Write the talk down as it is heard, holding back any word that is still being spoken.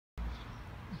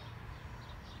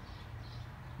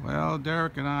Well,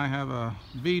 Derek and I have a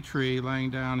bee tree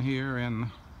laying down here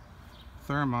in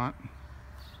Thurmont,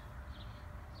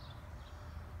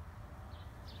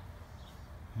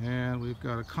 and we've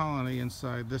got a colony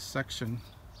inside this section,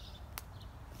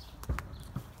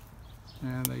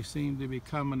 and they seem to be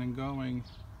coming and going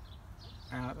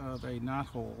out of a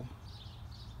knothole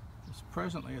that's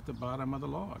presently at the bottom of the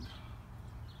log.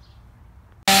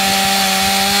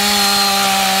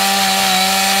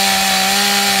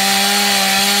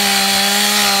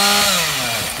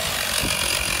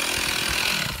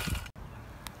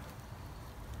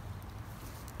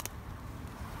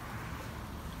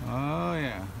 Oh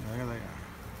yeah, there they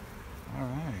are. All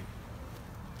right.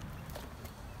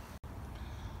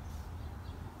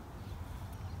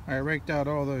 I raked out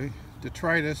all the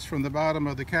detritus from the bottom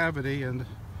of the cavity, and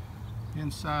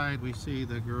inside we see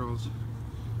the girls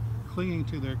clinging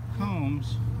to their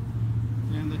combs,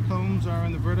 and the combs are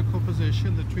in the vertical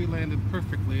position. The tree landed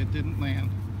perfectly. It didn't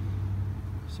land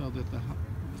so that the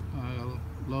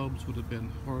lobes would have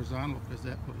been horizontal, because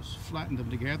that was flattened them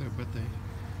together, but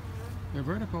they're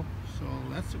vertical, so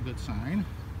that's a good sign.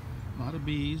 A lot of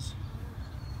bees,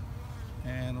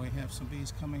 and we have some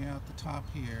bees coming out the top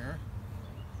here.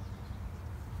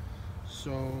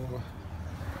 So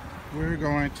we're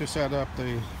going to set up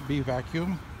the bee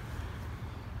vacuum,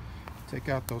 take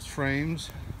out those frames,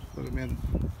 put them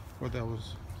in, or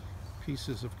those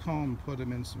pieces of comb, put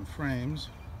them in some frames,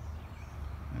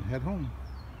 and head home.